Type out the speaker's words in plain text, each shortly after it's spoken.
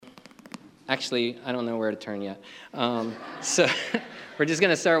Actually, I don't know where to turn yet. So we're just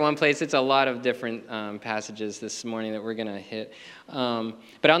going to start one place. It's a lot of different passages this morning that we're going to hit.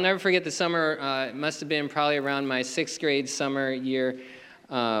 But I'll never forget the summer. It must have been probably around my 6th grade summer year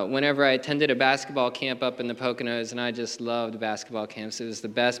whenever I attended a basketball camp up in the Poconos, and I just loved basketball camps. It was the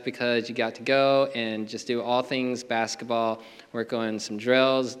best because you got to go and just do all things basketball, work on some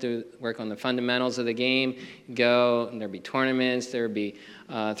drills, work on the fundamentals of the game, go, and there'd be tournaments, there'd be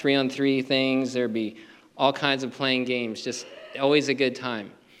 3-on-3 things, there'd be all kinds of playing games, just always a good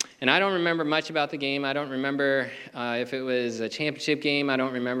time. And I don't remember much about the game. I don't remember if it was a championship game. I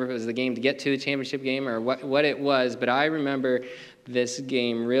don't remember if it was the game to get to the championship game or what it was, but I remember this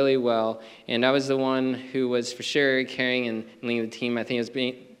game really well. And I was the one who was for sure carrying and leading the team. I think it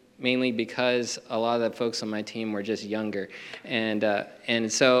was mainly because a lot of the folks on my team were just younger. And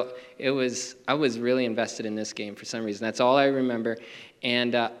so I was really invested in this game for some reason. That's all I remember.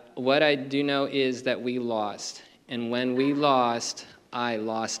 And what I do know is that we lost. And when we lost, I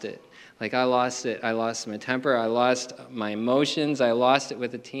lost it. Like, I lost it. I lost my temper. I lost my emotions. I lost it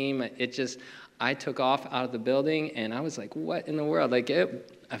with the team. I took off out of the building, and I was like, what in the world? Like,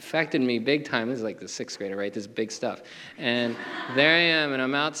 it affected me big time. This is like the 6th grader, right? This big stuff. And there I am, and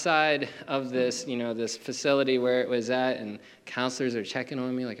I'm outside of this, this facility where it was at, and counselors are checking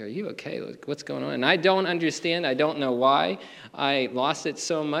on me, like, are you okay? Like, what's going on? And I don't understand. I don't know why I lost it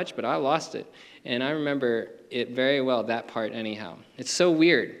so much, but I lost it. And I remember it very well, that part anyhow. It's so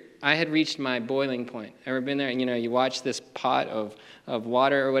weird. I had reached my boiling point. Ever been there? You watch this pot of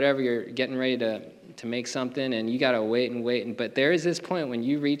water or whatever, you're getting ready to make something, and you got to wait and wait. But there is this point when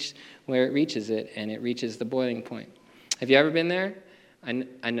you reach where it reaches it, and it reaches the boiling point. Have you ever been there?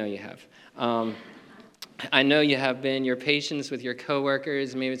 I know you have. I know you have been. Your patience with your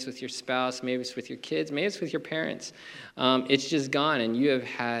coworkers, maybe it's with your spouse, maybe it's with your kids, maybe it's with your parents. It's just gone, and you have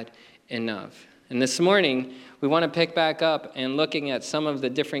had enough. And this morning, we want to pick back up and looking at some of the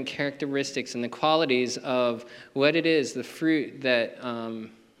different characteristics and the qualities of what it is, the fruit that,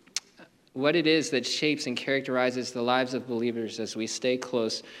 what it is that shapes and characterizes the lives of believers as we stay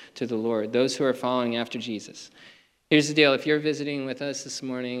close to the Lord, those who are following after Jesus. Here's the deal. If you're visiting with us this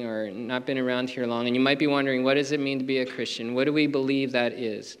morning or not been around here long, and you might be wondering, what does it mean to be a Christian? What do we believe that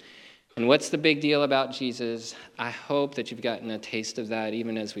is? And what's the big deal about Jesus? I hope that you've gotten a taste of that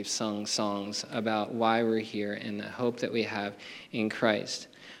even as we've sung songs about why we're here and the hope that we have in Christ.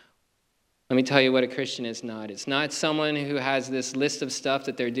 Let me tell you what a Christian is not. It's not someone who has this list of stuff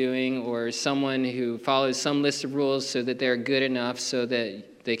that they're doing or someone who follows some list of rules so that they're good enough so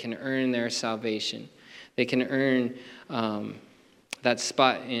that they can earn their salvation. They can earn that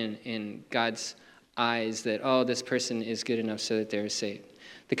spot in God's eyes that, oh, this person is good enough so that they're saved.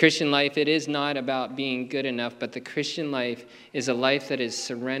 The Christian life, it is not about being good enough, but the Christian life is a life that is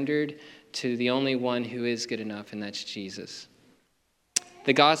surrendered to the only one who is good enough, and that's Jesus.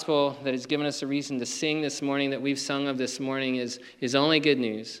 The gospel that has given us a reason to sing this morning, that we've sung of this morning, is only good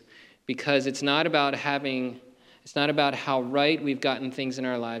news, because it's not about how right we've gotten things in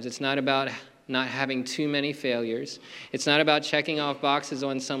our lives. It's not about not having too many failures. It's not about checking off boxes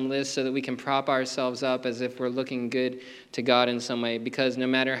on some list so that we can prop ourselves up as if we're looking good to God in some way, because no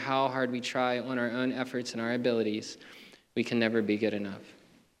matter how hard we try on our own efforts and our abilities, we can never be good enough.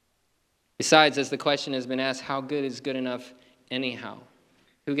 Besides, as the question has been asked, how good is good enough anyhow?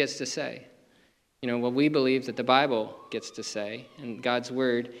 Who gets to say? Well, we believe that the Bible gets to say, and God's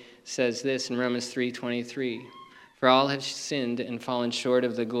word says this in Romans 3:23. For all have sinned and fallen short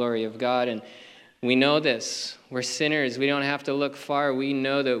of the glory of God. And we know this. We're sinners. We don't have to look far. We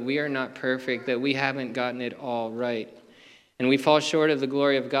know that we are not perfect, that we haven't gotten it all right. And we fall short of the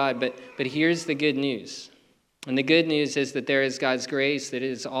glory of God. But here's the good news. And the good news is that there is God's grace, that it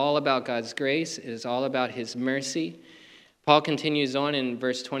is all about God's grace. It is all about his mercy. Paul continues on in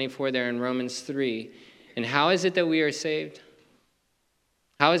verse 24 there in Romans 3. And how is it that we are saved?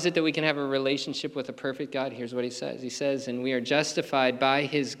 How is it that we can have a relationship with a perfect God? Here's what he says. He says, and we are justified by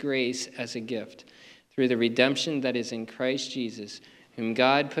his grace as a gift through the redemption that is in Christ Jesus, whom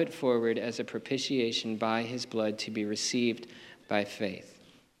God put forward as a propitiation by his blood to be received by faith.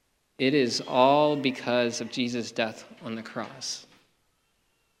 It is all because of Jesus' death on the cross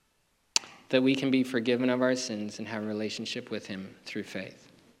that we can be forgiven of our sins and have a relationship with him through faith.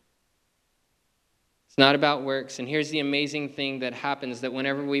 It's not about works. And here's the amazing thing that happens, that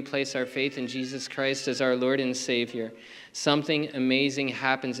whenever we place our faith in Jesus Christ as our Lord and Savior, something amazing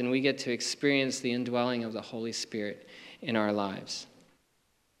happens and we get to experience the indwelling of the Holy Spirit in our lives.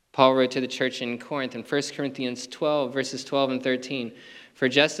 Paul wrote to the church in Corinth in 1 Corinthians 12, verses 12 and 13, For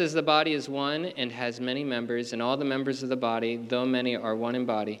just as the body is one and has many members, and all the members of the body, though many, are one in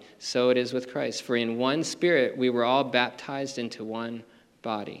body, so it is with Christ. For in one Spirit we were all baptized into one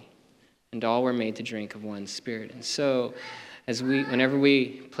body, and all were made to drink of one Spirit. And so, whenever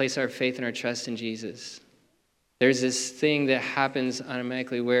we place our faith and our trust in Jesus, there's this thing that happens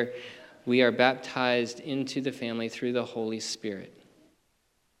automatically where we are baptized into the family through the Holy Spirit.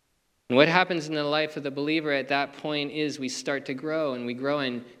 And what happens in the life of the believer at that point is we start to grow, and we grow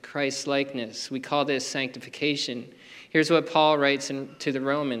in Christ's likeness. We call this sanctification. Here's what Paul writes to the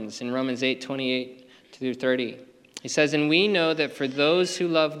Romans in Romans 8:28 through 30. He says, "And we know that for those who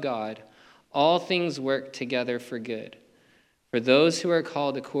love God, all things work together for good, for those who are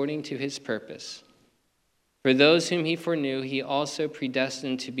called according to his purpose. For those whom he foreknew, he also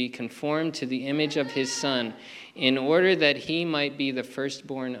predestined to be conformed to the image of his Son, in order that he might be the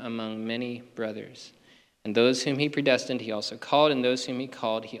firstborn among many brothers. And those whom he predestined, he also called, and those whom he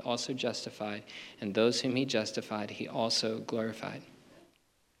called, he also justified, and those whom he justified, he also glorified."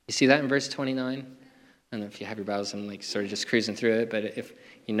 You see that in verse 29? I don't know if you have your Bibles, I'm like sort of just cruising through it, but if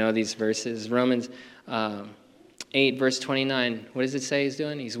you know these verses, Romans 8, verse 29, what does it say he's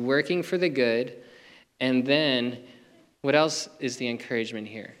doing? He's working for the good. And then, what else is the encouragement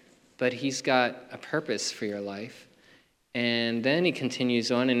here? But he's got a purpose for your life. And then he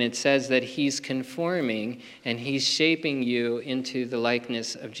continues on, and it says that he's conforming and he's shaping you into the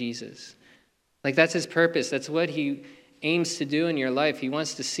likeness of Jesus. Like, that's his purpose. That's what he aims to do in your life. He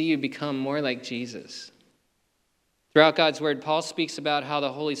wants to see you become more like Jesus. Throughout God's word, Paul speaks about how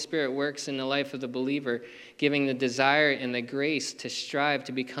the Holy Spirit works in the life of the believer, giving the desire and the grace to strive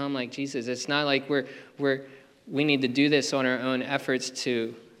to become like Jesus. It's not like we need to do this on our own efforts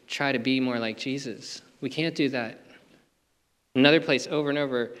to try to be more like Jesus. We can't do that. Another place over and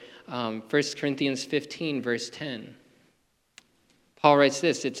over, 1 Corinthians 15, verse 10. Paul writes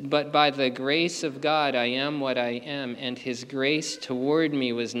this, it's, "But by the grace of God I am what I am, and his grace toward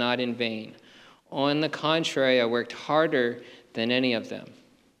me was not in vain. On the contrary, I worked harder than any of them,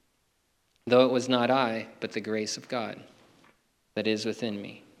 though it was not I, but the grace of God that is within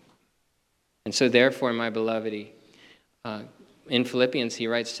me. And so therefore, my beloved," in Philippians, he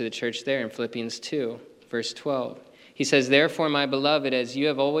writes to the church there in Philippians 2, verse 12. He says, "Therefore, my beloved, as you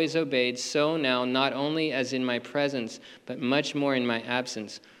have always obeyed, so now, not only as in my presence, but much more in my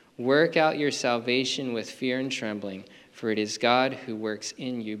absence, work out your salvation with fear and trembling, for it is God who works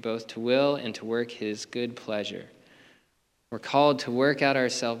in you, both to will and to work his good pleasure." We're called to work out our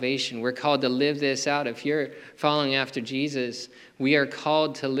salvation. We're called to live this out. If you're following after Jesus, we are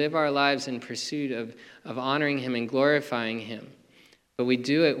called to live our lives in pursuit of honoring him and glorifying him. But we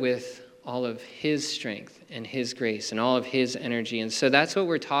do it with all of his strength and his grace and all of his energy. And so that's what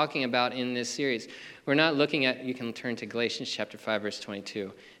we're talking about in this series. We're not looking at, you can turn to Galatians chapter 5, verse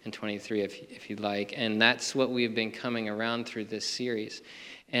 22 and 23 if you'd like. And that's what we've been coming around through this series.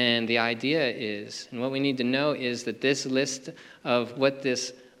 And the idea is, and what we need to know is that this list of what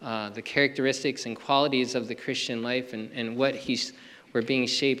the characteristics and qualities of the Christian life and what we're being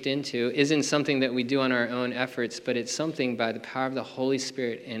shaped into isn't something that we do on our own efforts, but it's something by the power of the Holy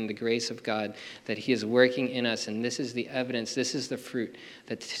Spirit and the grace of God that he is working in us. And this is the evidence, this is the fruit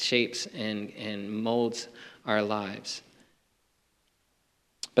that shapes and molds our lives.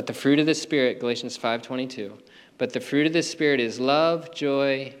 But the fruit of the Spirit, Galatians 5:22, but the fruit of the Spirit is love,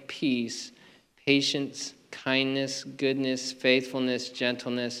 joy, peace, patience, kindness, goodness, faithfulness,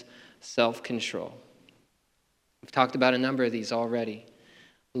 gentleness, self-control. We've talked about a number of these already.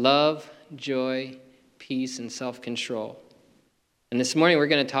 Love, joy, peace, and self-control. And this morning we're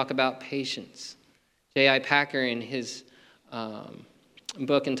going to talk about patience. J.I. Packer, in his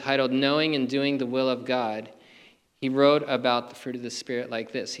book entitled Knowing and Doing the Will of God, he wrote about the fruit of the Spirit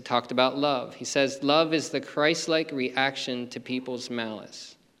like this. He talked about love. He says, "Love is the Christ-like reaction to people's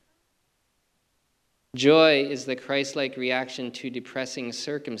malice. Joy is the Christ-like reaction to depressing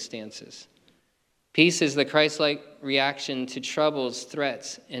circumstances. Peace is the Christ-like reaction to troubles,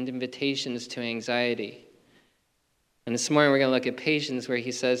 threats, and invitations to anxiety." And this morning we're going to look at patience, where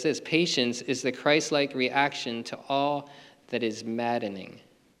he says this: "Patience is the Christ-like reaction to all that is maddening."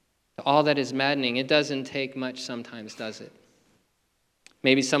 To all that is maddening. It doesn't take much sometimes, does it?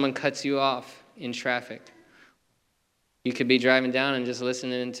 Maybe someone cuts you off in traffic. You could be driving down and just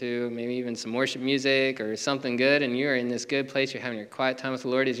listening to maybe even some worship music or something good, and you're in this good place. You're having your quiet time with the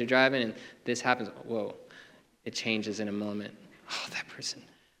Lord as you're driving, and this happens. Whoa, it changes in a moment. Oh, that person.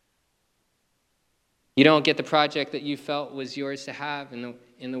 You don't get the project that you felt was yours to have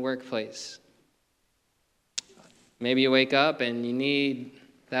in the workplace. Maybe you wake up and you need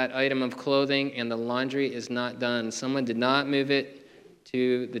that item of clothing and the laundry is not done. Someone did not move it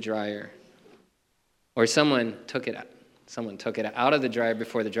to the dryer. Or someone took it out of the dryer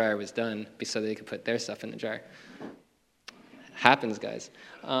before the dryer was done so they could put their stuff in the dryer. Happens, guys.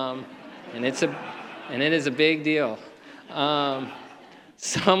 And it is a big deal.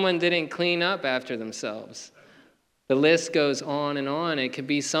 Someone didn't clean up after themselves. The list goes on and on. It could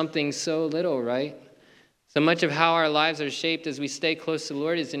be something so little, right? So much of how our lives are shaped as we stay close to the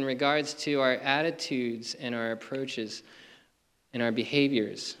Lord is in regards to our attitudes and our approaches and our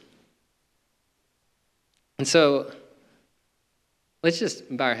behaviors. And so let's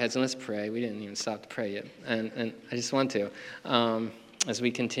just bow our heads and let's pray. We didn't even stop to pray yet. And I just want to, as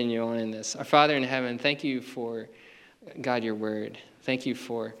we continue on in this. Our Father in heaven, thank you for, God, your word. Thank you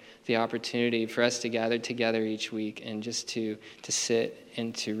for the opportunity for us to gather together each week and just to sit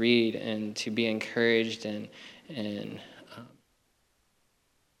and to read and to be encouraged and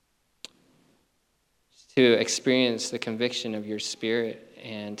to experience the conviction of your Spirit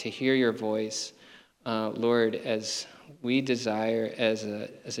and to hear your voice. Lord, as we desire as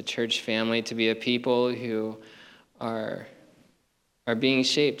a church family to be a people who are being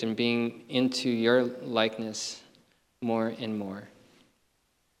shaped and being into your likeness more and more.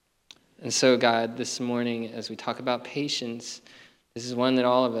 And so, God, this morning, as we talk about patience, this is one that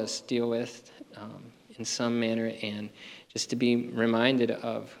all of us deal with in some manner, and just to be reminded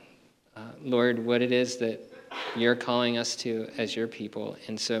of, Lord, what it is that you're calling us to as your people.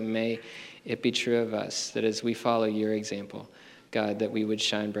 And so may it be true of us that as we follow your example, God, that we would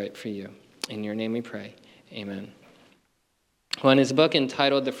shine bright for you. In your name we pray. Amen. Well, in his book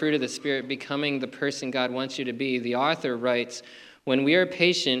entitled The Fruit of the Spirit, Becoming the Person God Wants You to Be, the author writes, "When we are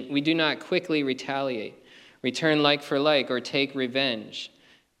patient, we do not quickly retaliate, return like for like, or take revenge.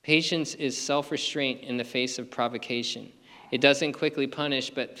 Patience is self-restraint in the face of provocation. It doesn't quickly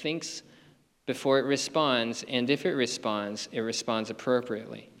punish, but thinks before it responds, and if it responds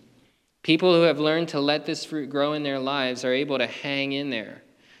appropriately. People who have learned to let this fruit grow in their lives are able to hang in there,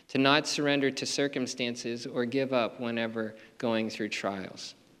 to not surrender to circumstances or give up whenever going through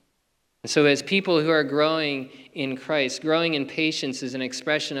trials." So as people who are growing in Christ, growing in patience is an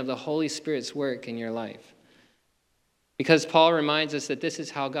expression of the Holy Spirit's work in your life. Because Paul reminds us that this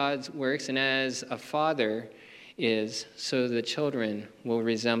is how God works, and as a father is, so the children will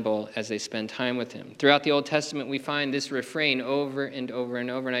resemble as they spend time with him. Throughout the Old Testament, we find this refrain over and over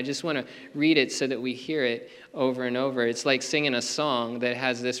and over, and I just want to read it so that we hear it over and over. It's like singing a song that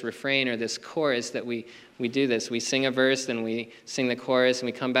has this refrain or this chorus that we do this. We sing a verse, then we sing the chorus, and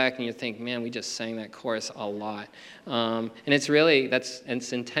we come back and you think, man, we just sang that chorus a lot. And it's really,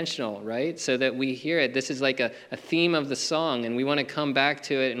 it's intentional, right? So that we hear it. This is like a theme of the song, and we want to come back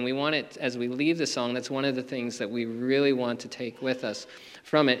to it, and we want it, as we leave the song, that's one of the things that we really want to take with us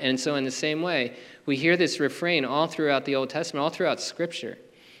from it. And so in the same way, we hear this refrain all throughout the Old Testament, all throughout Scripture.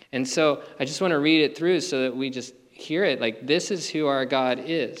 And so I just want to read it through so that we just hear it, like this is who our God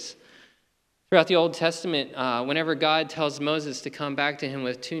is. Throughout the Old Testament, whenever God tells Moses to come back to him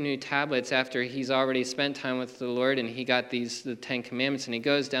with 2 new tablets after he's already spent time with the Lord and he got the 10 Commandments, and he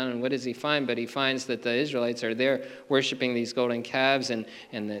goes down, and what does he find? But he finds that the Israelites are there worshiping these golden calves, and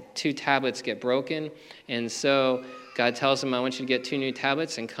the 2 tablets get broken. And so God tells him, I want you to get 2 new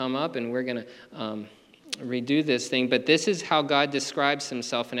tablets and come up, and we're going to redo this thing. But this is how God describes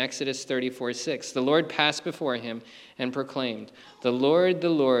himself in Exodus 34:6. The Lord passed before him and proclaimed, the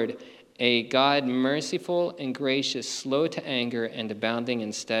Lord, a God merciful and gracious, slow to anger, and abounding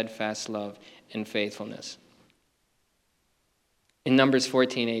in steadfast love and faithfulness. In Numbers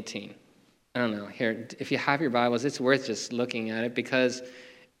 14:18. I don't know, here, if you have your Bibles, it's worth just looking at it because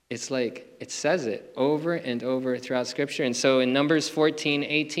it's like, it says it over and over throughout Scripture. And so in Numbers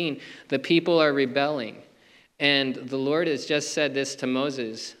 14:18, the people are rebelling. And the Lord has just said this to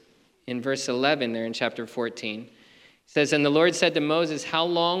Moses in verse 11 there in chapter 14. It says, and the Lord said to Moses, how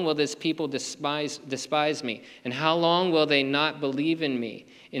long will this people despise me? And how long will they not believe in me?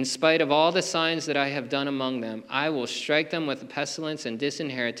 In spite of all the signs that I have done among them, I will strike them with pestilence and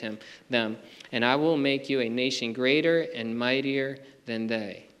disinherit them, and I will make you a nation greater and mightier than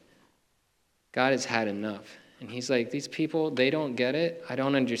they. God has had enough. And he's like, these people, they don't get it. I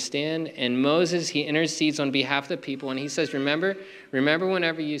don't understand. And Moses, he intercedes on behalf of the people, and he says, remember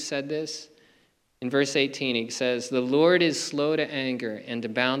whenever you said this? In verse 18, he says, the Lord is slow to anger and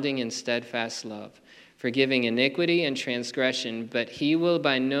abounding in steadfast love, forgiving iniquity and transgression, but he will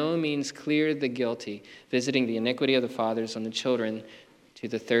by no means clear the guilty, visiting the iniquity of the fathers on the children to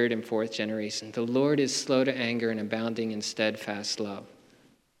the 3rd and 4th generation. The Lord is slow to anger and abounding in steadfast love.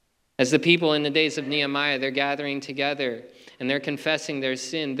 As the people in the days of Nehemiah, they're gathering together and they're confessing their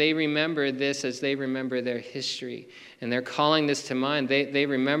sin. They remember this as they remember their history. And they're calling this to mind. They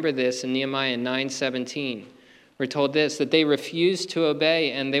remember this in Nehemiah 9:17. We're told this, that they refused to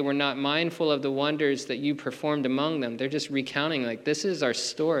obey and they were not mindful of the wonders that you performed among them. They're just recounting, like, this is our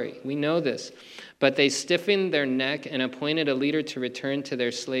story. We know this. But they stiffened their neck and appointed a leader to return to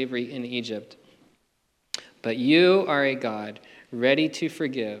their slavery in Egypt. But you are a God ready to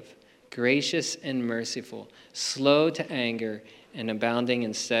forgive, gracious and merciful, slow to anger, and abounding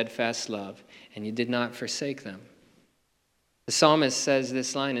in steadfast love, and you did not forsake them. The psalmist says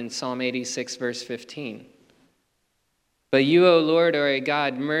this line in Psalm 86, verse 15. But you, O Lord, are a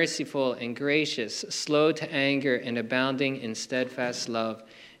God merciful and gracious, slow to anger, and abounding in steadfast love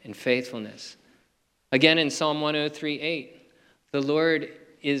and faithfulness. Again in Psalm 103:8, the Lord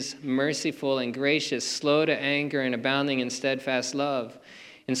is merciful and gracious, slow to anger, and abounding in steadfast love.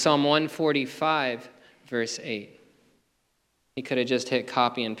 In Psalm 145, verse 8, he could have just hit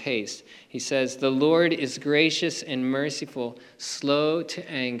copy and paste. He says, the Lord is gracious and merciful, slow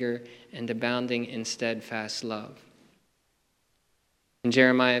to anger, and abounding in steadfast love. In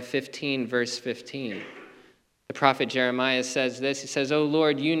Jeremiah 15, verse 15, the prophet Jeremiah says this. He says, O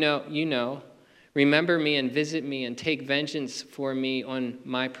Lord, you know, remember me and visit me and take vengeance for me on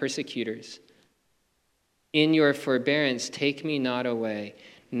my persecutors. In your forbearance, take me not away.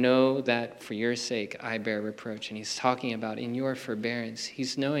 Know that for your sake I bear reproach. And he's talking about in your forbearance.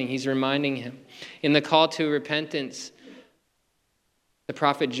 He's reminding him. In the call to repentance, the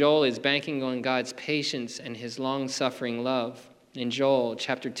prophet Joel is banking on God's patience and his long-suffering love. In Joel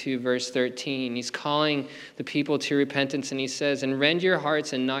chapter 2, verse 13, he's calling the people to repentance, and he says, and rend your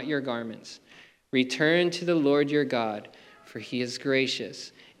hearts and not your garments. Return to the Lord your God, for he is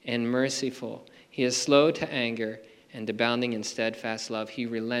gracious and merciful. He is slow to anger and abounding in steadfast love. He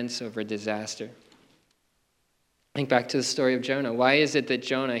relents over disaster. Think back to the story of Jonah. Why is it that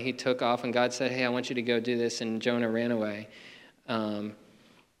Jonah, he took off and God said, hey, I want you to go do this, and Jonah ran away?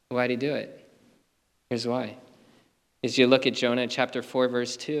 Why did he do it? Here's why. As you look at Jonah chapter 4,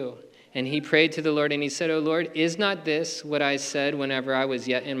 verse 2, and he prayed to the Lord, and he said, O Lord, is not this what I said whenever I was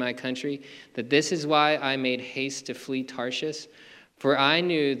yet in my country, that this is why I made haste to flee Tarshish? For I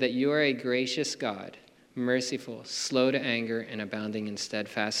knew that you are a gracious God, merciful, slow to anger, and abounding in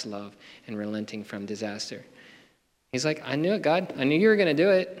steadfast love, and relenting from disaster. He's like, I knew it, God. I knew you were going to do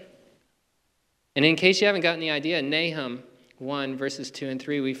it. And in case you haven't gotten the idea, Nahum 1, verses 2 and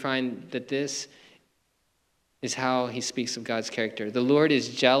 3, we find that this is how he speaks of God's character. The Lord is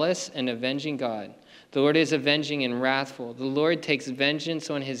jealous and avenging God. The Lord is avenging and wrathful. The Lord takes vengeance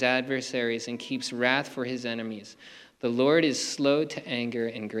on his adversaries and keeps wrath for his enemies. The Lord is slow to anger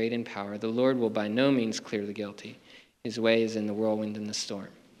and great in power. The Lord will by no means clear the guilty. His way is in the whirlwind and the storm.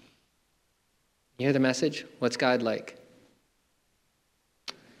 You hear the message? What's God like?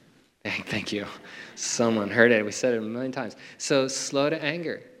 Thank you. Someone heard it. We said it a million times. So slow to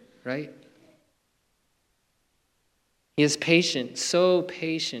anger, right? He is patient, so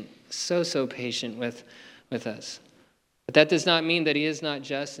patient with us. But that does not mean that he is not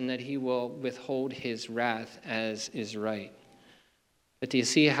just and that he will withhold his wrath as is right. But do you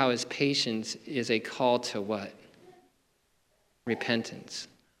see how his patience is a call to what? Repentance.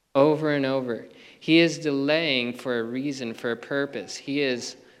 Over and over. He is delaying for a reason, for a purpose. He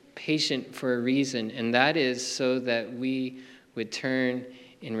is patient for a reason, and that is so that we would turn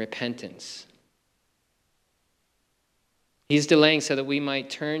in repentance. He's delaying so that we might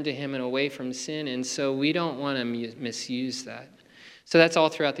turn to him and away from sin, and so we don't want to misuse that. So that's all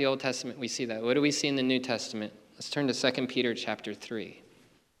throughout the Old Testament we see that. What do we see in the New Testament? Let's turn to 2 Peter chapter 3.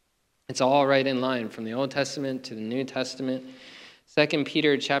 It's all right in line from the Old Testament to the New Testament. 2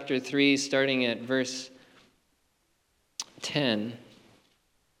 Peter chapter 3, starting at verse 10,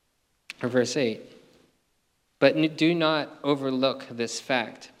 or verse 8. But do not overlook this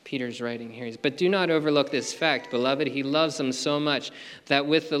fact. Peter's writing here. But do not overlook this fact, beloved. He loves them so much that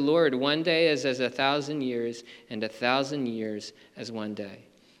with the Lord, one day is as 1,000 years, and 1,000 years as one day.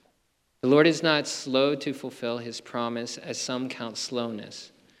 The Lord is not slow to fulfill his promise, as some count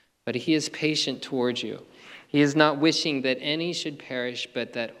slowness, but he is patient towards you. He is not wishing that any should perish,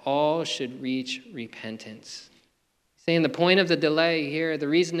 but that all should reach repentance. Saying the point of the delay here, the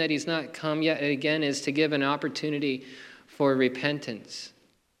reason that he's not come yet again is to give an opportunity for repentance.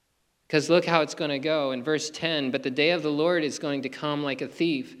 Because look how it's going to go. In verse 10, but the day of the Lord is going to come like a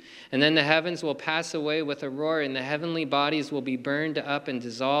thief, and then the heavens will pass away with a roar, and the heavenly bodies will be burned up and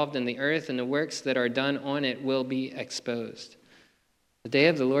dissolved, and the earth and the works that are done on it will be exposed. The day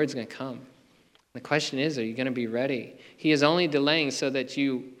of the Lord is going to come. The question is, are you going to be ready? He is only delaying so that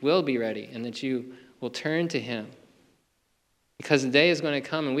you will be ready and that you will turn to him. Because the day is going to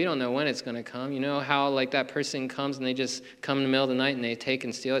come, and we don't know when it's going to come. You know how like that person comes and they just come in the middle of the night and they take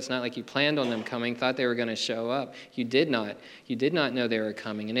and steal? It's not like you planned on them coming, thought they were going to show up. You did not. You did not know they were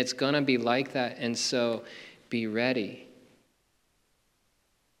coming. And it's going to be like that. And so be ready.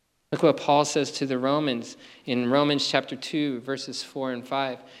 Look what Paul says to the Romans in Romans chapter 2, verses 4 and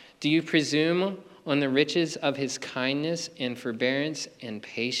 5. Do you presume on the riches of his kindness and forbearance and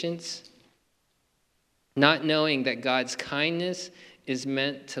patience, not knowing that God's kindness is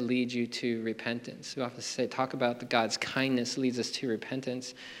meant to lead you to repentance? We often talk about that God's kindness leads us to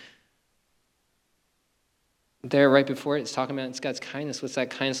repentance. There, right before it's talking about it's God's kindness. What's that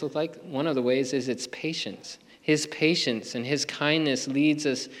kindness look like? One of the ways is it's patience. His patience and his kindness leads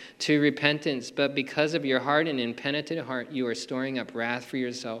us to repentance. But because of your hardened and impenitent heart, you are storing up wrath for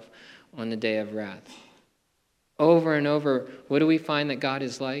yourself on the day of wrath. Over and over, what do we find that God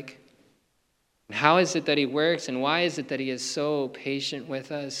is like? How is it that he works, and why is it that he is so patient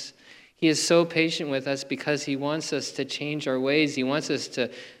with us? He is so patient with us because he wants us to change our ways. He wants us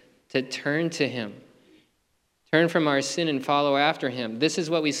to turn to him. Turn from our sin and follow after him. This is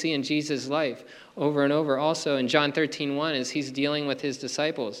what we see in Jesus' life over and over. Also in John 13:1, as he's dealing with his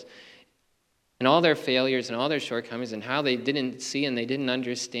disciples and all their failures and all their shortcomings and how they didn't see and they didn't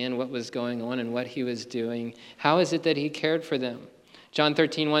understand what was going on and what he was doing. How is it that he cared for them? John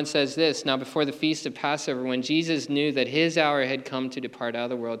 13:1 says this, now before the feast of Passover, when Jesus knew that his hour had come to depart out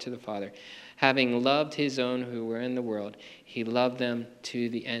of the world to the Father, having loved his own who were in the world, he loved them to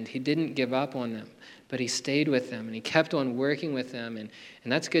the end. He didn't give up on them, but he stayed with them and he kept on working with them. And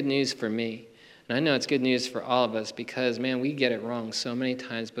that's good news for me. And I know it's good news for all of us because, man, we get it wrong so many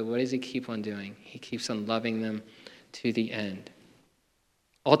times. But what does he keep on doing? He keeps on loving them to the end.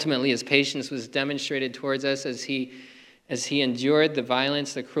 Ultimately, his patience was demonstrated towards us as he endured the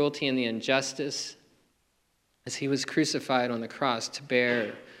violence, the cruelty, and the injustice, as he was crucified on the cross to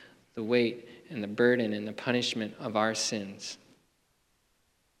bear the weight and the burden and the punishment of our sins.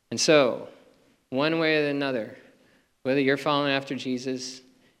 And so, one way or another, whether you're following after Jesus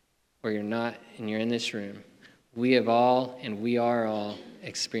or you're not and you're in this room, we have all and we are all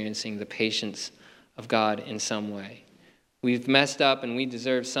experiencing the patience of God in some way. We've messed up and we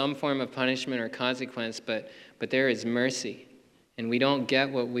deserve some form of punishment or consequence, but there is mercy, and we don't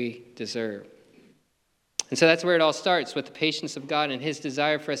get what we deserve. And so that's where it all starts, with the patience of God and his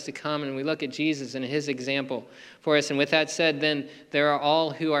desire for us to come, and we look at Jesus and his example for us. And with that said, then there are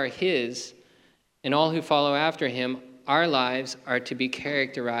all who are his, and all who follow after him. Our lives are to be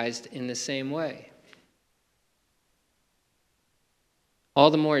characterized in the same way.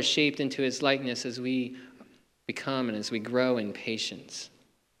 All the more shaped into his likeness as we become and as we grow in patience.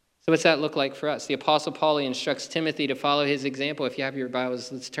 So what's that look like for us? The Apostle Paul instructs Timothy to follow his example. If you have your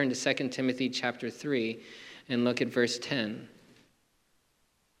Bibles, let's turn to 2 Timothy chapter 3 and look at verse 10.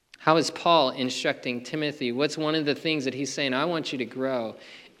 How is Paul instructing Timothy? What's one of the things that he's saying? I want you to grow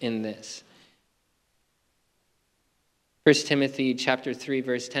in this. 1 Timothy chapter 3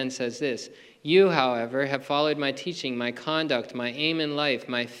 verse 10 says this, you, however, have followed my teaching, my conduct, my aim in life,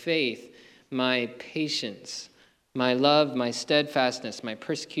 my faith, my patience, my love, my steadfastness, my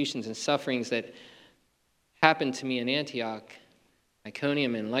persecutions and sufferings that happened to me in Antioch,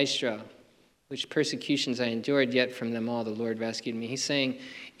 Iconium, and Lystra, which persecutions I endured, yet from them all the Lord rescued me. He's saying,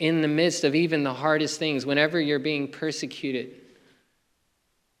 in the midst of even the hardest things, whenever you're being persecuted,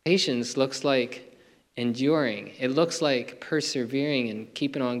 patience looks like enduring. It looks like persevering and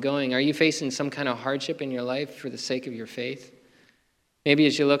keeping on going. Are you facing some kind of hardship in your life for the sake of your faith? Maybe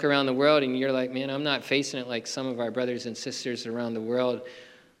as you look around the world and you're like, man, I'm not facing it like some of our brothers and sisters around the world,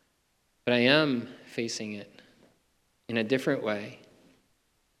 but I am facing it in a different way.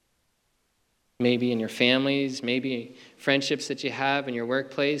 Maybe in your families, maybe friendships that you have in your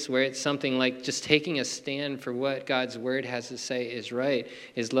workplace, where it's something like just taking a stand for what God's word has to say is right,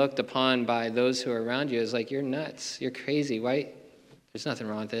 is looked upon by those who are around you as like, you're nuts, you're crazy, why? There's nothing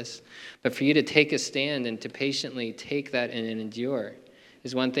wrong with this. But for you to take a stand and to patiently take that and endure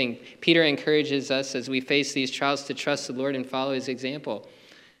is one thing. Peter encourages us as we face these trials to trust the Lord and follow his example.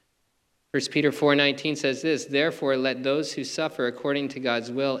 1 Peter 4:19 says this, therefore let those who suffer according to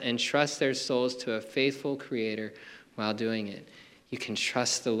God's will entrust their souls to a faithful Creator while doing it. You can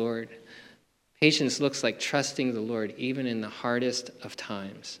trust the Lord. Patience looks like trusting the Lord even in the hardest of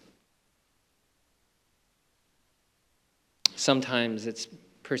times. Sometimes it's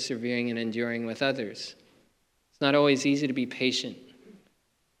persevering and enduring with others. It's not always easy to be patient.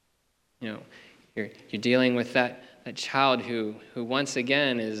 You know, you're dealing with that child who once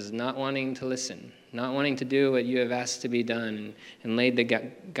again is not wanting to listen, not wanting to do what you have asked to be done and laid the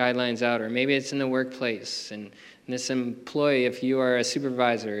guidelines out. Or maybe it's in the workplace, and this employee, if you are a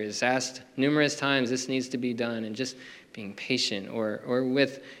supervisor, is asked numerous times, this needs to be done, and just being patient, or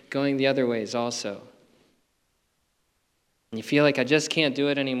with going the other ways also. And you feel like, I just can't do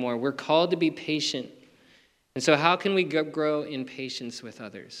it anymore. We're called to be patient. And so how can we grow in patience with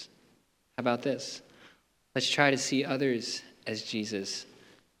others? How about this? Let's try to see others as Jesus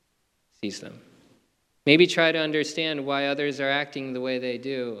sees them. Maybe try to understand why others are acting the way they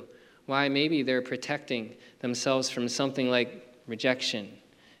do, why maybe they're protecting themselves from something like rejection.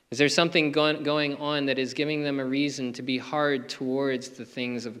 Is there something going on that is giving them a reason to be hard towards the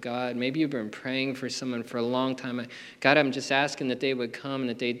things of God? Maybe you've been praying for someone for a long time. God, I'm just asking that they would come and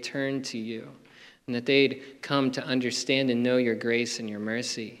that they'd turn to you and that they'd come to understand and know your grace and your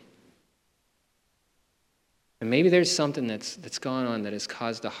mercy. And maybe there's something that's gone on that has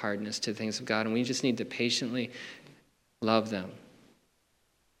caused a hardness to the things of God, and we just need to patiently love them.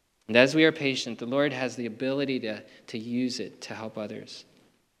 And as we are patient, the Lord has the ability to use it to help others.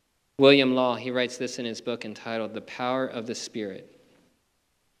 William Law, he writes this in his book entitled The Power of the Spirit.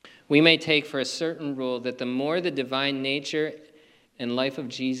 We may take for a certain rule that the more the divine nature and life of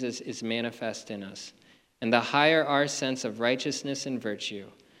Jesus is manifest in us, and the higher our sense of righteousness and virtue,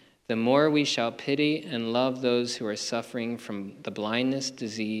 the more we shall pity and love those who are suffering from the blindness,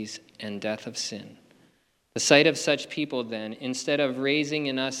 disease, and death of sin. The sight of such people, then, instead of raising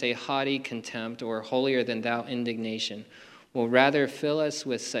in us a haughty contempt or holier-than-thou indignation, will rather fill us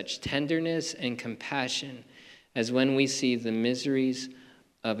with such tenderness and compassion as when we see the miseries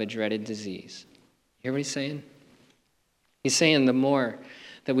of a dreaded disease. Hear what he's saying? He's saying the more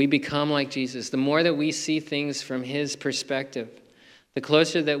that we become like Jesus, the more that we see things from his perspective, the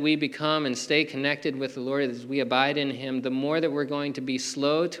closer that we become and stay connected with the Lord as we abide in him, the more that we're going to be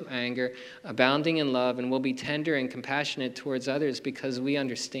slow to anger, abounding in love, and we'll be tender and compassionate towards others because we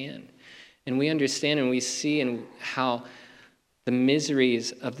understand. And we understand and we see in how the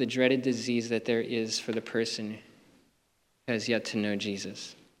miseries of the dreaded disease that there is for the person who has yet to know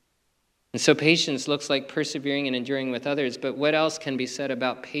Jesus. And so patience looks like persevering and enduring with others, but what else can be said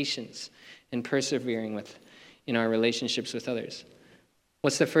about patience and persevering in our relationships with others?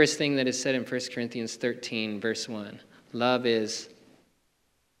 What's the first thing that is said in 1 Corinthians 13, verse 1? Love is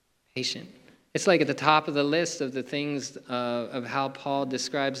patient. It's like at the top of the list of the things of how Paul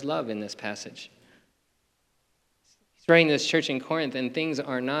describes love in this passage. He's writing to this church in Corinth, and things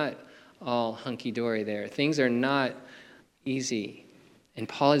are not all hunky-dory there. Things are not easy. And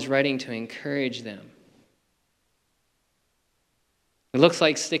Paul is writing to encourage them. It looks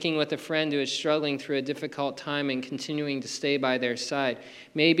like sticking with a friend who is struggling through a difficult time and continuing to stay by their side,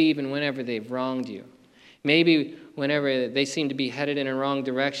 maybe even whenever they've wronged you. Maybe whenever they seem to be headed in a wrong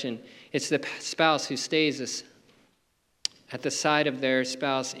direction. It's the spouse who stays at the side of their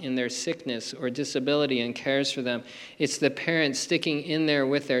spouse in their sickness or disability and cares for them. It's the parent sticking in there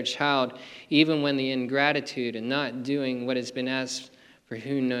with their child, even when the ingratitude and not doing what has been asked for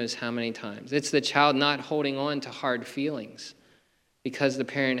who knows how many times. It's the child not holding on to hard feelings because the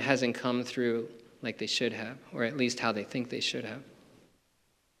parent hasn't come through like they should have, or at least how they think they should have.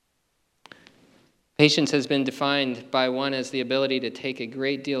 Patience has been defined by one as the ability to take a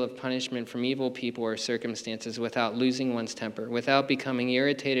great deal of punishment from evil people or circumstances without losing one's temper, without becoming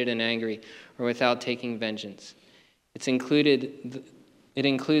irritated and angry, or without taking vengeance. It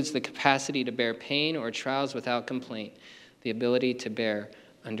includes the capacity to bear pain or trials without complaint, the ability to bear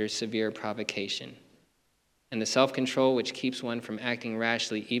under severe provocation, and the self-control which keeps one from acting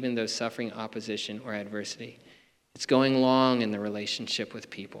rashly even though suffering opposition or adversity. It's going long in the relationship with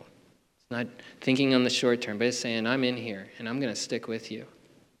people. It's not thinking on the short term, but it's saying, I'm in here and I'm going to stick with you.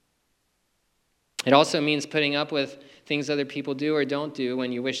 It also means putting up with things other people do or don't do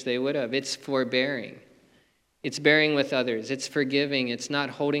when you wish they would have. It's forbearing. It's bearing with others. It's forgiving. It's not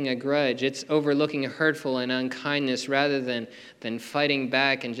holding a grudge. It's overlooking hurtful and unkindness rather than fighting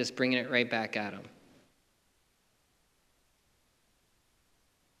back and just bringing it right back at them.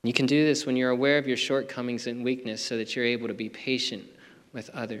 You can do this when you're aware of your shortcomings and weakness so that you're able to be patient with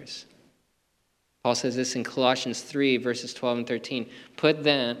others. Paul says this in Colossians 3, verses 12 and 13.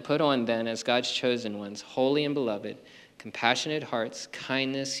 Put on then, as God's chosen ones, holy and beloved, compassionate hearts,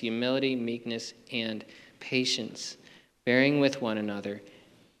 kindness, humility, meekness, and patience, bearing with one another.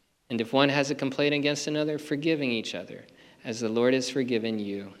 And if one has a complaint against another, forgiving each other. As the Lord has forgiven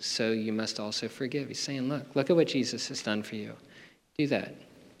you, so you must also forgive. He's saying, look at what Jesus has done for you. Do that.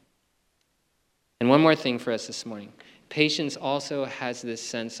 And one more thing for us this morning. Patience also has this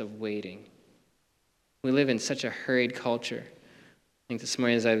sense of waiting. We live in such a hurried culture. I think this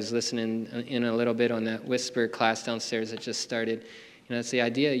morning as I was listening in a little bit on that Whisper class downstairs that just started, it's the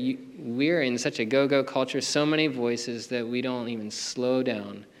idea, we're in such a go-go culture, so many voices that we don't even slow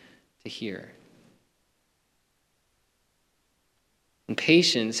down to hear. And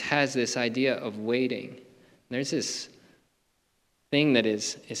patience has this idea of waiting. There's this thing that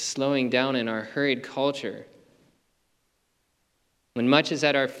is slowing down in our hurried culture. When much is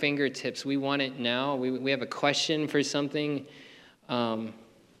at our fingertips, we want it now. We have a question for something. All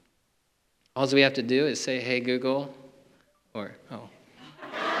we have to do is say, "Hey, Google," or,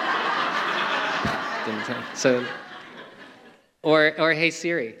 didn't tell. So, or "Hey,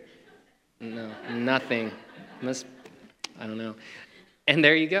 Siri." No, nothing. I don't know. And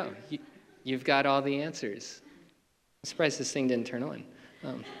there you go. You've got all the answers. I'm surprised this thing didn't turn on.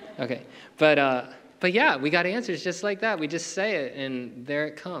 Okay. But yeah, we got answers just like that. We just say it, and there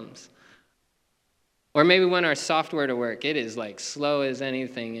it comes. Or maybe when our software to work, it is like slow as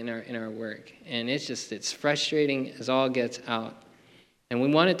anything in our work. And it's frustrating as all gets out. And we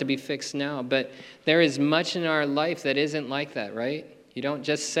want it to be fixed now. But there is much in our life that isn't like that, right? You don't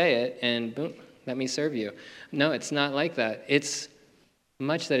just say it and boom, let me serve you. No, it's not like that. It's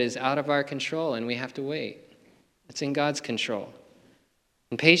much that is out of our control, and we have to wait. It's in God's control.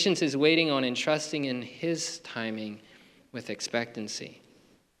 And patience is waiting on and trusting in his timing with expectancy.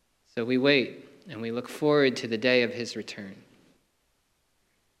 So we wait, and we look forward to the day of his return.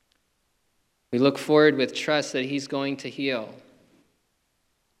 We look forward with trust that he's going to heal,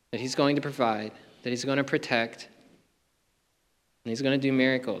 that he's going to provide, that he's going to protect, and he's going to do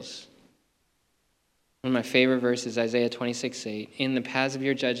miracles. One of my favorite verses, Isaiah 26:8. In the paths of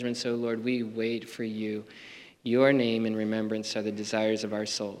your judgments, O Lord, we wait for you. Your name and remembrance are the desires of our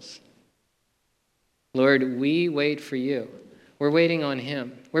souls. Lord, we wait for you. We're waiting on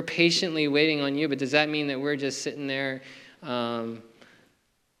him. We're patiently waiting on you, but does that mean that we're just sitting there,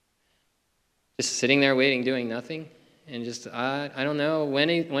 waiting, doing nothing? And just, I don't know when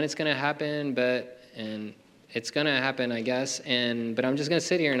it's going to happen, and it's going to happen, I guess, but I'm just going to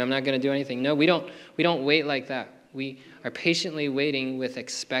sit here and I'm not going to do anything. No, we don't wait like that. We are patiently waiting with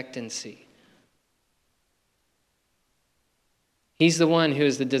expectancy. He's the one who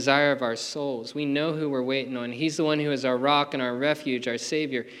is the desire of our souls. We know who we're waiting on. He's the one who is our rock and our refuge, our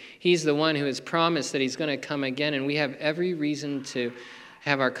Savior. He's the one who has promised that he's going to come again, and we have every reason to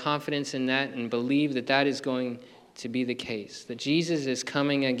have our confidence in that and believe that that is going to be the case, that Jesus is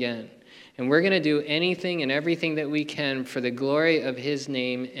coming again. And we're going to do anything and everything that we can for the glory of his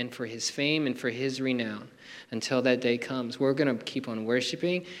name and for his fame and for his renown until that day comes. We're going to keep on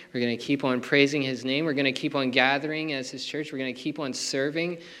worshiping. We're going to keep on praising his name. We're going to keep on gathering as his church. We're going to keep on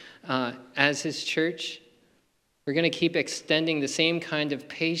serving as his church. We're going to keep extending the same kind of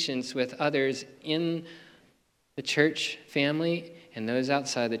patience with others in the church family and those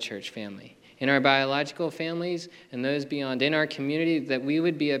outside the church family, in our biological families and those beyond, in our community, that we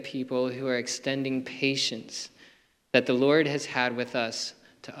would be a people who are extending patience that the Lord has had with us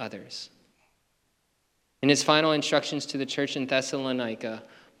to others. In his final instructions to the church in Thessalonica,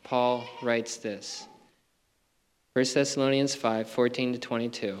 Paul writes this, 1 Thessalonians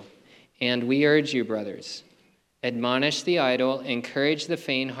 5:14-22, and we urge you, brothers, admonish the idle, encourage the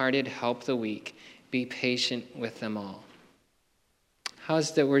faint-hearted, help the weak, be patient with them all. How is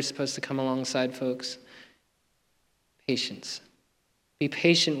it that we're supposed to come alongside folks? Patience. Be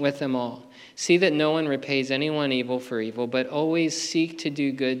patient with them all. See that no one repays anyone evil for evil, but always seek to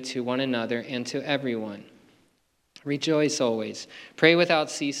do good to one another and to everyone. Rejoice always. Pray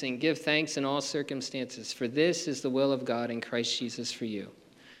without ceasing. Give thanks in all circumstances, for this is the will of God in Christ Jesus for you.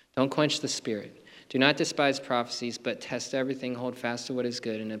 Don't quench the spirit. Do not despise prophecies, but test everything, hold fast to what is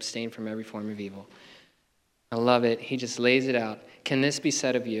good, and abstain from every form of evil. I love it. He just lays it out. Can this be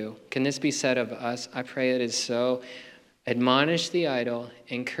said of you? Can this be said of us? I pray it is so. Admonish the idle,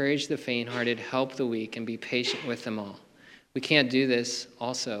 encourage the faint-hearted, help the weak, and be patient with them all. We can't do this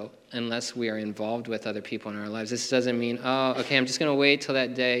also unless we are involved with other people in our lives. This doesn't mean, I'm just going to wait till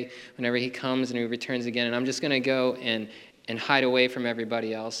that day whenever he comes and he returns again, and I'm just going to go and hide away from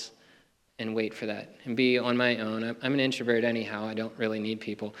everybody else and wait for that and be on my own. I'm an introvert anyhow. I don't really need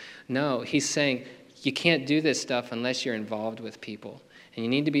people. No, he's saying you can't do this stuff unless you're involved with people, and you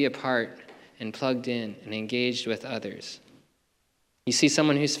need to be a part and plugged in and engaged with others. You see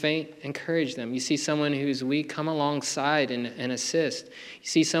someone who's faint, encourage them. You see someone who's weak, come alongside and assist. You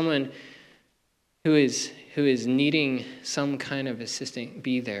see someone who is needing some kind of assisting,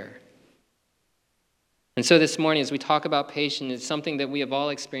 be there. And so this morning, as we talk about patience, it's something that we have all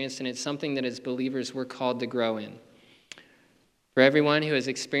experienced, and it's something that as believers we're called to grow in. For everyone who has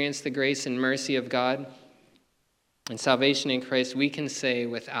experienced the grace and mercy of God and salvation in Christ, we can say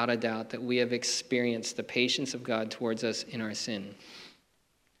without a doubt that we have experienced the patience of God towards us in our sin.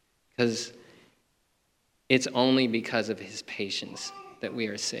 Because it's only because of his patience that we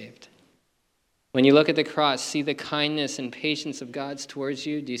are saved. When you look at the cross, see the kindness and patience of God's towards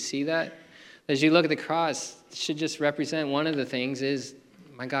you. Do you see that? As you look at the cross, it should just represent one of the things is,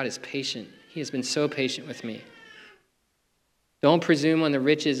 my God is patient. He has been so patient with me. Don't presume on the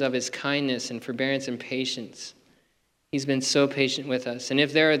riches of his kindness and forbearance and patience. He's been so patient with us. And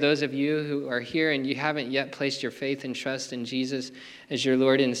if there are those of you who are here and you haven't yet placed your faith and trust in Jesus as your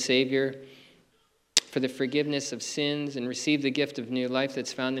Lord and Savior for the forgiveness of sins and receive the gift of new life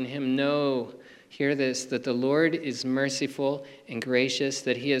that's found in him, know, hear this, that the Lord is merciful and gracious,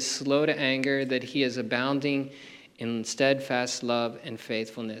 that he is slow to anger, that he is abounding in steadfast love and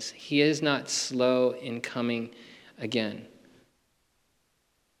faithfulness. He is not slow in coming again.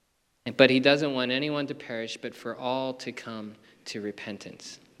 But he doesn't want anyone to perish, but for all to come to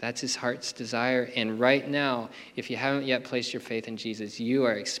repentance. That's his heart's desire. And right now, if you haven't yet placed your faith in Jesus, you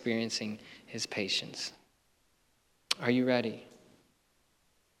are experiencing his patience. Are you ready?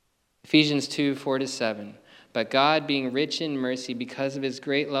 Ephesians 2:4-7. But God, being rich in mercy because of his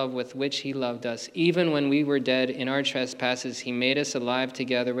great love with which he loved us, even when we were dead in our trespasses, he made us alive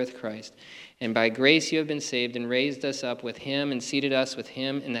together with Christ. And by grace you have been saved and raised us up with him and seated us with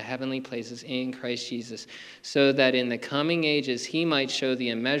him in the heavenly places in Christ Jesus, so that in the coming ages he might show the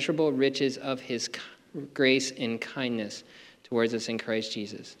immeasurable riches of his grace and kindness towards us in Christ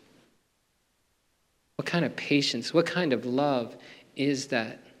Jesus. What kind of patience, what kind of love is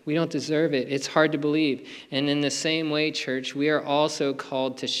that? We don't deserve it. It's hard to believe. And in the same way, church, we are also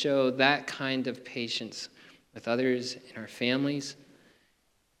called to show that kind of patience with others in our families,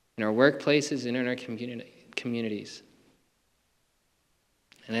 in our workplaces, and in our communities.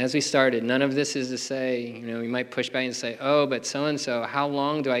 And as we started, none of this is to say, we might push back and say, oh, but so-and-so, how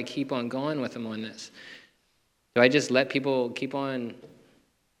long do I keep on going with them on this? Do I just let people keep on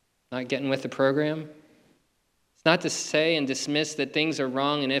not getting with the program? It's not to say and dismiss that things are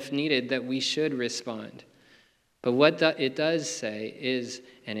wrong and if needed that we should respond. But what it does say is,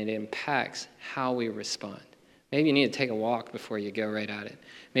 and it impacts how we respond. Maybe you need to take a walk before you go right at it.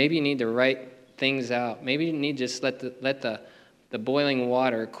 Maybe you need to write things out. Maybe you need to just let the boiling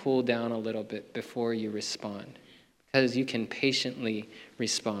water cool down a little bit before you respond. Because you can patiently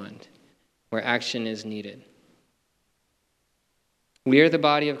respond where action is needed. We are the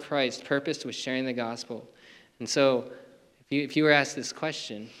body of Christ, purposed with sharing the gospel. And so, if you were asked this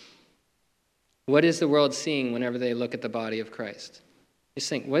question, what is the world seeing whenever they look at the body of Christ? Just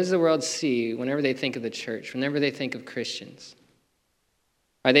think, what does the world see whenever they think of the church, whenever they think of Christians?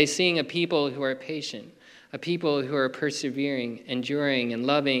 Are they seeing a people who are patient, a people who are persevering, enduring, and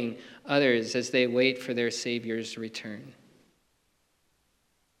loving others as they wait for their Savior's return?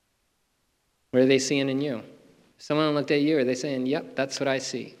 What are they seeing in you? If someone looked at you, are they saying, yep, that's what I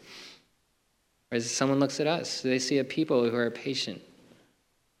see? Or as someone looks at us, do they see a people who are patient?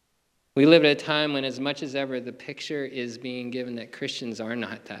 We live at a time when as much as ever the picture is being given that Christians are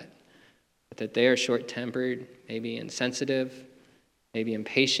not that, but that they are short-tempered, maybe insensitive, maybe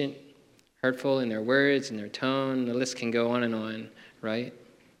impatient, hurtful in their words and their tone. The list can go on, right?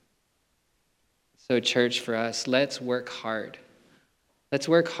 So church, for us, let's work hard. Let's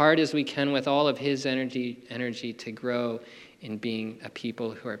work hard as we can with all of his energy to grow in being a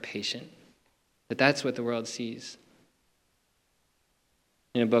people who are patient. But that's what the world sees.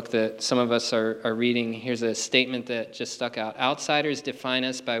 In a book that some of us are reading, here's a statement that just stuck out. Outsiders define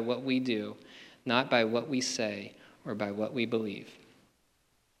us by what we do, not by what we say or by what we believe.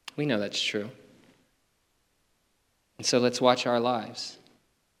 We know that's true. And so let's watch our lives.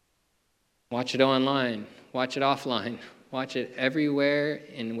 Watch it online. Watch it offline. Watch it everywhere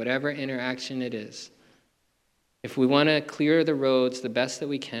in whatever interaction it is. If we want to clear the roads the best that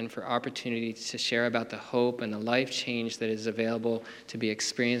we can for opportunities to share about the hope and the life change that is available to be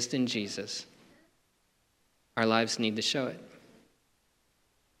experienced in Jesus, our lives need to show it.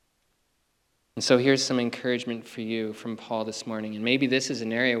 And so here's some encouragement for you from Paul this morning. And maybe this is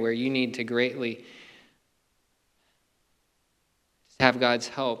an area where you need to greatly have God's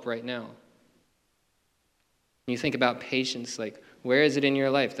help right now. You think about patience, like, where is it in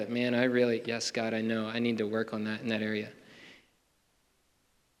your life that, man, yes, God, I know I need to work on that in that area.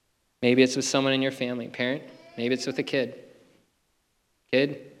 Maybe it's with someone in your family, parent. Maybe it's with a kid.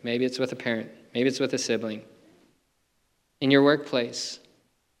 Kid, maybe it's with a parent. Maybe it's with a sibling. In your workplace.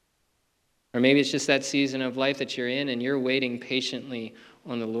 Or maybe it's just that season of life that you're in and you're waiting patiently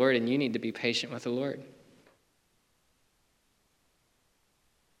on the Lord and you need to be patient with the Lord.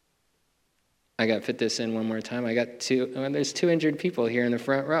 I got to fit this in one more time. There's 2 injured people here in the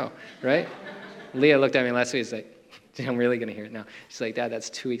front row, right? Leah looked at me last week. She's like, I'm really going to hear it now. She's like, Dad, that's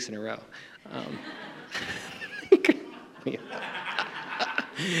 2 weeks in a row.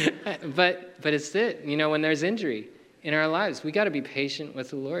 But it's it. When there's injury in our lives, we got to be patient with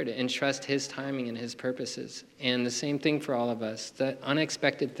the Lord and trust his timing and his purposes. And the same thing for all of us, the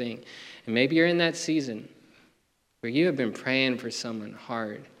unexpected thing. And maybe you're in that season where you have been praying for someone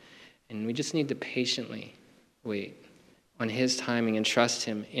hard, and we just need to patiently wait on his timing and trust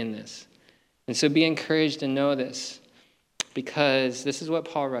him in this. And so be encouraged and know this, because this is what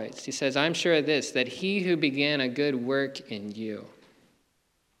Paul writes. He says, I'm sure of this, that he who began a good work in you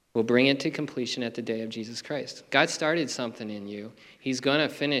will bring it to completion at the day of Jesus Christ. God started something in you. He's going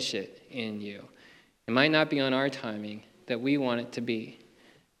to finish it in you. It might not be on our timing that we want it to be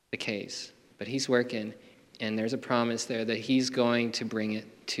the case, but he's working, and there's a promise there that he's going to bring it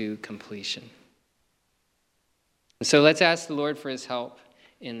to completion. And so let's ask the Lord for his help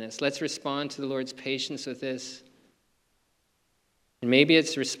in this. Let's respond to the Lord's patience with this. And maybe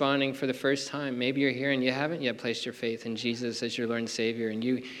it's responding for the first time. Maybe you're here and you haven't yet placed your faith in Jesus as your Lord and Savior. And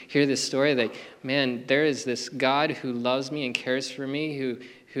you hear this story that, man, there is this God who loves me and cares for me,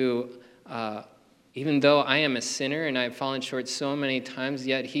 who even though I am a sinner and I've fallen short so many times,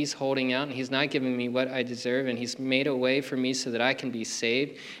 yet he's holding out and he's not giving me what I deserve. And he's made a way for me so that I can be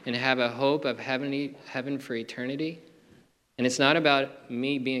saved and have a hope of heaven for eternity. And it's not about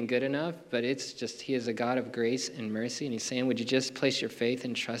me being good enough, but it's just he is a God of grace and mercy. And he's saying, would you just place your faith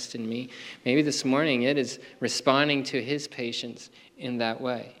and trust in me? Maybe this morning it is responding to his patience in that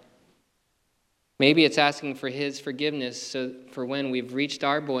way. Maybe it's asking for his forgiveness for when we've reached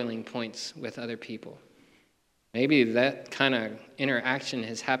our boiling points with other people. Maybe that kind of interaction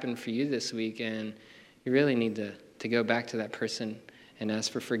has happened for you this week, and you really need to go back to that person and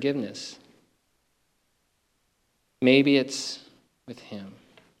ask for forgiveness. Maybe it's with him,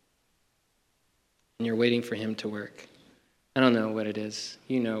 and you're waiting for him to work. I don't know what it is.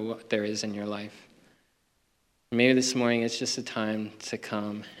 You know what there is in your life. Maybe this morning it's just a time to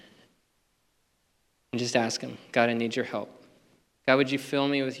come and just ask him, God, I need your help. God, would you fill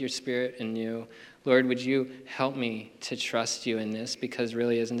me with your spirit anew? Lord, would you help me to trust you in this? Because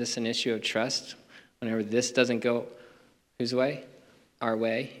really, isn't this an issue of trust? Whenever this doesn't go whose way? Our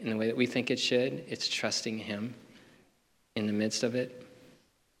way, in the way that we think it should. It's trusting him in the midst of it.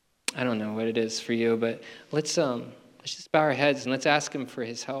 I don't know what it is for you, but let's just bow our heads and let's ask him for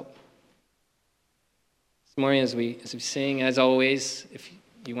his help. This morning as we sing, as always, if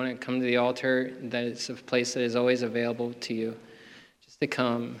you want to come to the altar, that it's a place that is always available to you, just to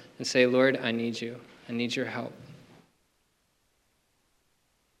come and say, Lord, I need you. I need your help.